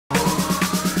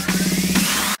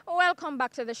Welcome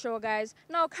back to the show, guys.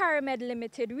 Now, Cari-Med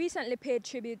Limited recently paid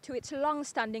tribute to its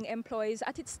long-standing employees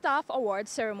at its staff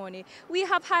awards ceremony. We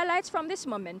have highlights from this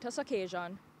momentous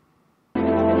occasion.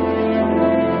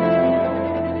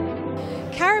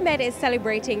 Cari-Med is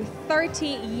celebrating 30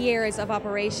 years of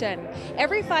operation.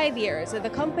 Every 5 years, the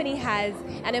company has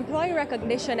an Employee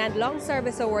Recognition and Long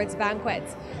Service Awards banquet.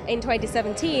 In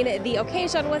 2017, the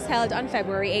occasion was held on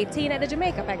February 18 at the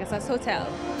Jamaica Pegasus Hotel.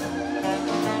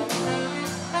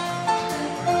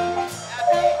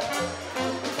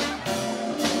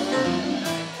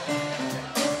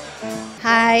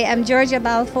 Hi, I'm Georgia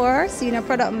Balfour, Senior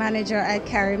Product Manager at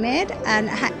Cari-Med, and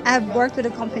I've worked with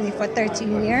the company for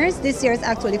 13 years. This year is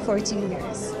actually 14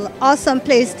 years. Awesome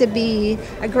place to be,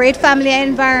 a great family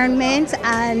environment,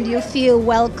 and you feel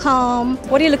welcome.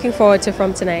 What are you looking forward to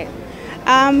from tonight?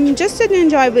 Just an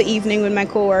enjoyable evening with my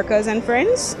co-workers and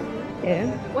friends.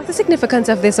 Yeah. What's the significance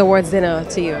of this awards dinner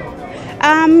to you?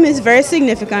 It's very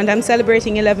significant. I'm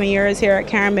celebrating 11 years here at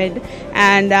Cari-Med,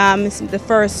 and it's the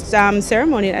first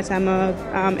ceremony that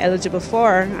I'm eligible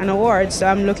for an award, so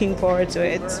I'm looking forward to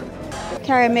it.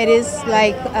 Cari-Med is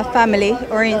like a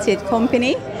family-oriented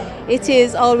company. It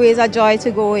is always a joy to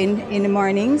go in the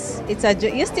mornings.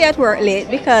 You stay at work late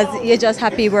because you're just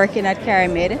happy working at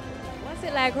Cari-Med. What's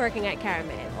it like working at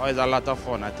Cari-Med? Oh, it's a lot of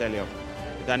fun, I tell you.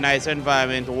 It's a nice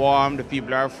environment, warm, the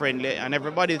people are friendly, and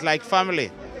everybody's like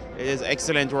family. It is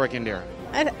excellent working there.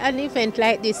 At an event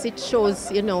like this, it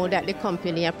shows, you know, that the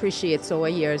company appreciates our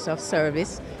years of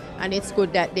service, and it's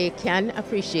good that they can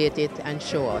appreciate it and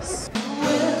show us.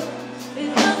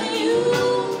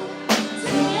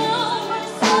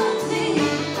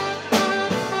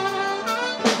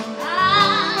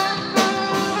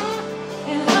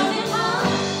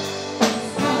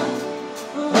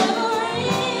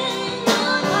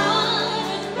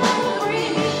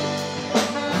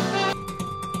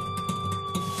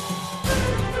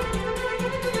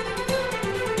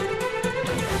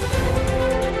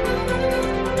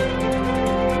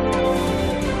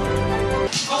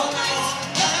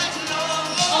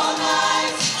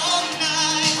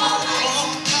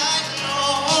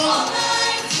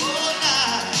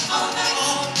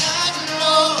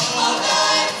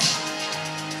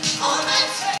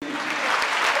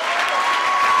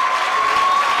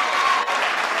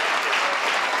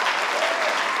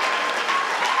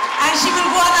 And she will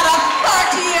go another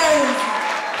 30 years.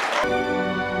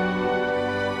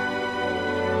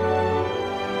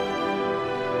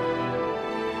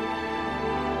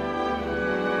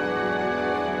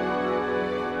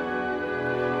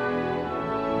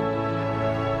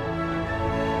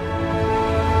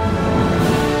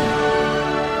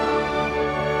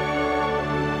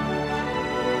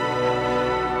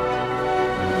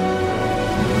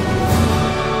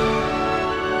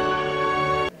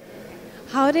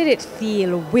 How did it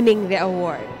feel winning the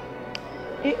award?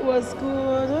 It was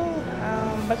good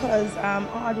because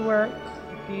hard work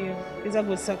is a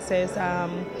good success.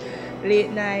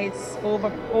 Late nights,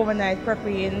 overnight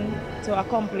preparing to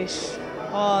accomplish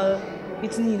all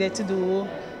it's needed to do,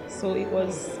 so it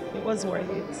was worth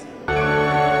it.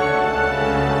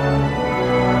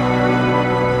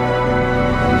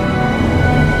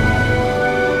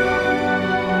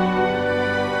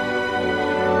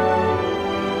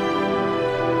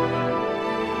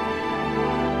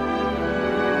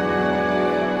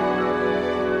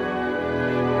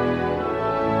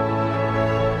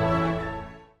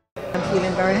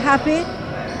 Feeling very happy,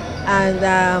 and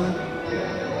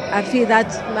I feel that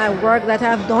my work that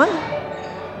I've done,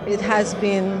 it has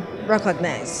been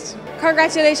recognized.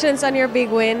 Congratulations on your big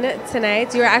win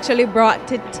tonight. You were actually brought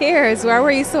to tears. Why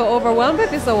were you so overwhelmed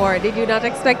with this award? Did you not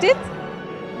expect it?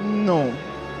 No.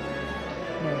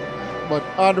 But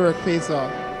hard work pays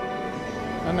off,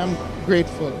 and I'm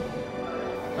grateful.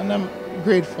 And I'm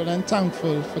grateful and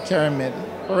thankful for Cari-Med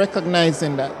for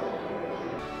recognizing that.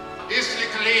 This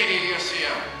little lady you see,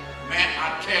 may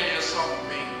I tell you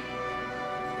something?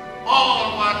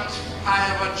 All what I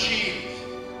have achieved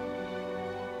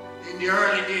in the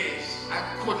early days, I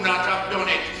could not have done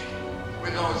it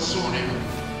without Sonia.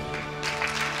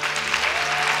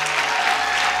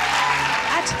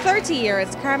 At 30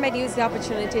 years, Cari-Med used the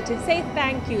opportunity to say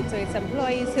thank you to its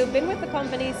employees who've been with the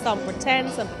company, some for 10,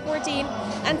 some for 14,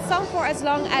 and some for as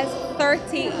long as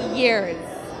 30 years.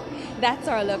 That's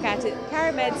our look at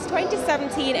Cari-Med's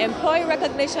 2017 Employee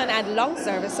Recognition and Long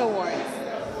Service Awards.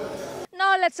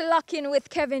 Now let's lock in with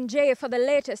Kevin J for the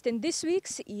latest in this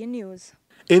week's E! News.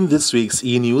 In this week's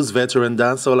E-News, veteran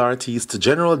dancehall artist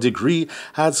General Degree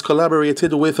has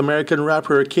collaborated with American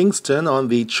rapper Kingston on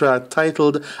the track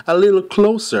titled A Little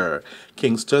Closer.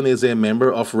 Kingston is a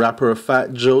member of rapper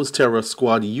Fat Joe's Terror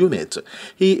Squad unit.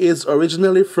 He is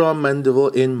originally from Mandeville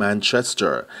in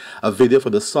Manchester. A video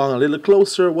for the song A Little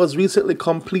Closer was recently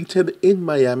completed in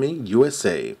Miami,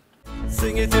 USA.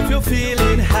 Sing it if you're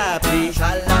feeling happy.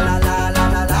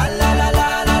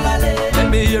 Let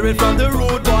me hear it from the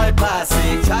road boy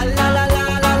passing.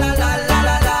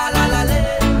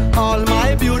 All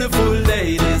my beautiful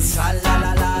ladies.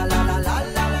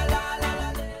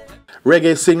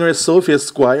 Reggae singer Sophia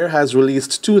Squire has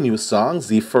released 2 new songs.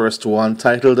 The first one,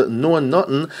 titled Knowin'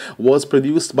 Nothin', was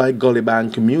produced by Gully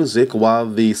Bank Music, while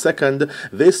the second,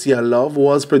 This Ya Love,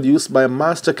 was produced by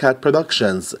Mastercat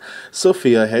Productions.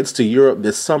 Sophia heads to Europe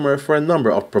this summer for a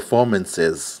number of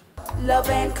performances. Love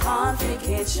and conflict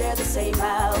can't share the same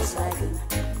house, like an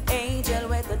angel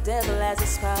with the devil as a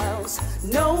spouse.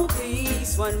 No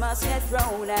peace, one must get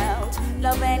thrown out.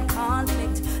 Love and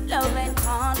conflict, love and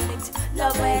conflict,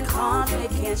 love and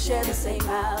conflict can't share the same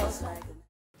house, like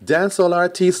Dancehall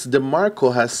artist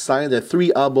DeMarco has signed a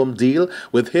 3-album deal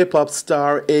with hip-hop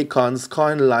star Akon's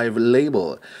Coin Live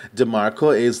label.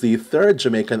 DeMarco is the 3rd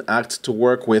Jamaican act to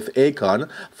work with Akon,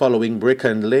 following Brick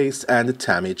and Lace and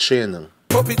Tammy Chin.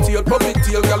 Puppet tail,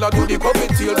 gala do the puppet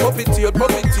tail, gala do the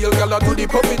puppet tail,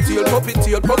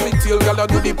 gala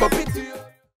do the puppet tail.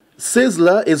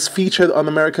 Sizzla is featured on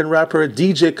American rapper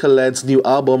DJ Khaled's new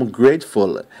album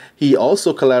Grateful. He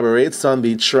also collaborates on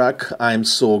the track I'm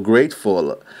So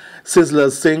Grateful.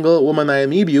 Sizzla's single Woman I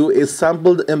Need You is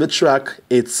sampled in the track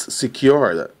It's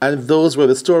Secured. And those were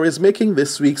the stories making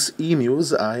this week's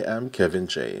E-News. I am Kevin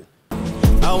J.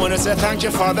 I want to say thank you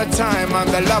for the time and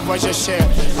the love what you share.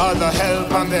 All the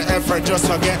help and the effort just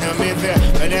for getting me there.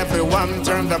 And everyone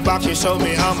turned their back, you showed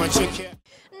me how much you care.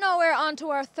 Now we're on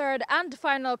to our third and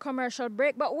final commercial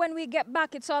break, but when we get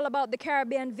back, it's all about the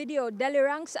Caribbean video, Deli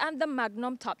Ranks, and the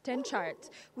Magnum Top 10 chart.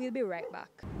 We'll be right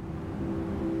back.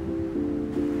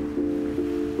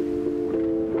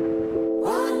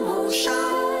 One more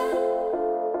shot.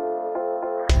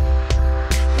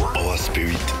 Our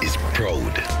spirit is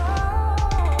proud.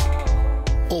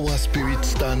 Our spirit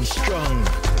stands strong.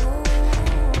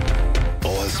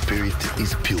 Our spirit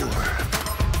is pure.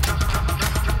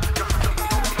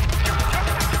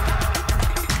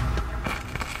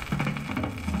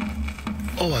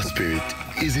 Our spirit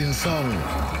is in song.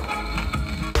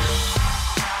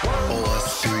 Our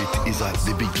spirit is at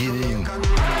the beginning.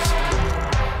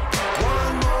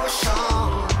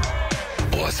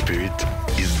 Our spirit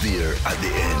is there at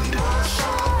the end.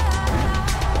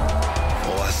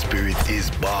 Our spirit is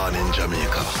born in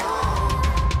Jamaica.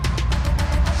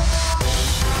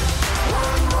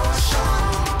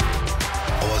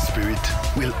 Our spirit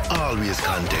will always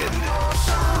contend.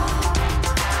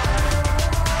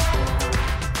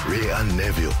 Ray and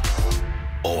Neville,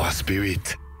 our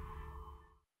spirit.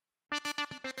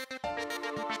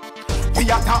 We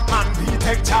are top man, we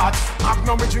take charge.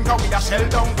 Magnum we drink and we are shell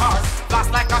down bars.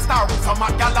 Blast like a star with some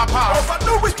gallopers.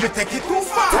 Overdo it, we take it too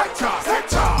far. Take charge, take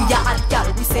charge. We are hot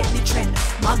gal, we set the trend.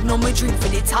 Magnum we drink for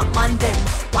the top man them.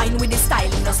 Wine with the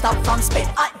style, no stop from spend.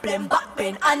 Hot blend, back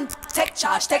bend, and take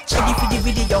charge, take charge. Ready for the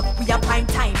video, we are prime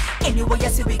time. Anywhere you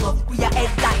see we go, we are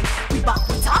headline. We back,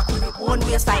 we talk, we own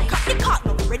waistline. Cut the cart,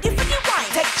 now we ready for the wine.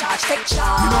 Take charge, take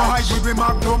charge. You know how we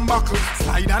Magnum buckle.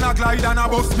 Slide and a glide and a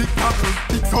bust big tackle.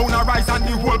 Big sound a rise and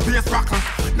the whole place rockle.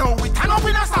 Now we turn up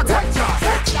in a start. Take charge,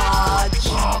 take charge.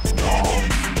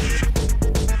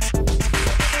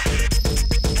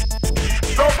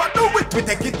 Overdo it, we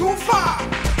take it too far.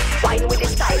 Wine with the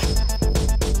style.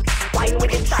 Wine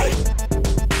with the style.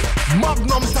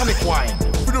 Magnum tonic wine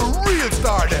for the real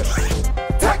star them.